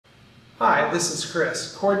Hi, this is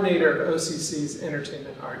Chris, coordinator of OCC's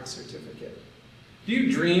Entertainment Arts Certificate. Do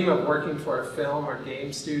you dream of working for a film or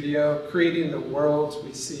game studio, creating the worlds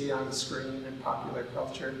we see on the screen in popular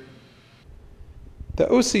culture? The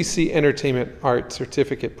OCC Entertainment Arts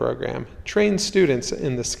Certificate program trains students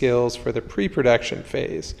in the skills for the pre-production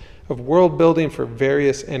phase of world building for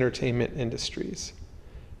various entertainment industries.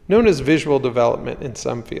 Known as visual development in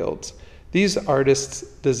some fields, these artists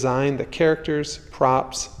design the characters,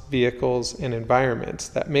 props, vehicles, and environments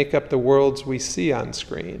that make up the worlds we see on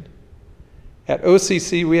screen. At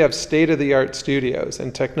OCC, we have state-of-the-art studios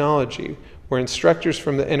and technology where instructors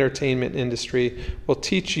from the entertainment industry will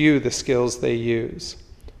teach you the skills they use.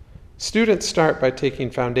 Students start by taking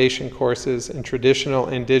foundation courses in traditional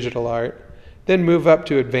and digital art, then move up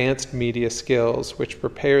to advanced media skills, which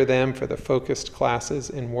prepare them for the focused classes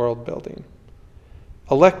in world building.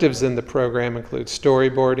 Electives in the program include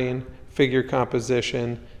storyboarding, figure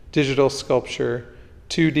composition, digital sculpture,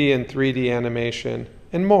 2D and 3D animation,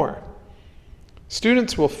 and more.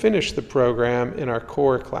 Students will finish the program in our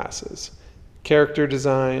core classes: character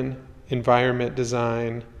design, environment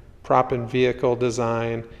design, prop and vehicle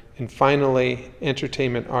design, and finally,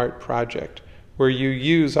 entertainment art project, where you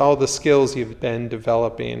use all the skills you've been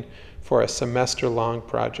developing for a semester-long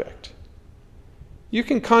project. You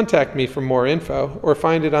can contact me for more info or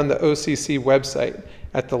find it on the OCC website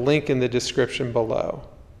at the link in the description below.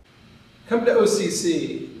 Come to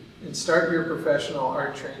OCC and start your professional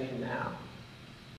art training now.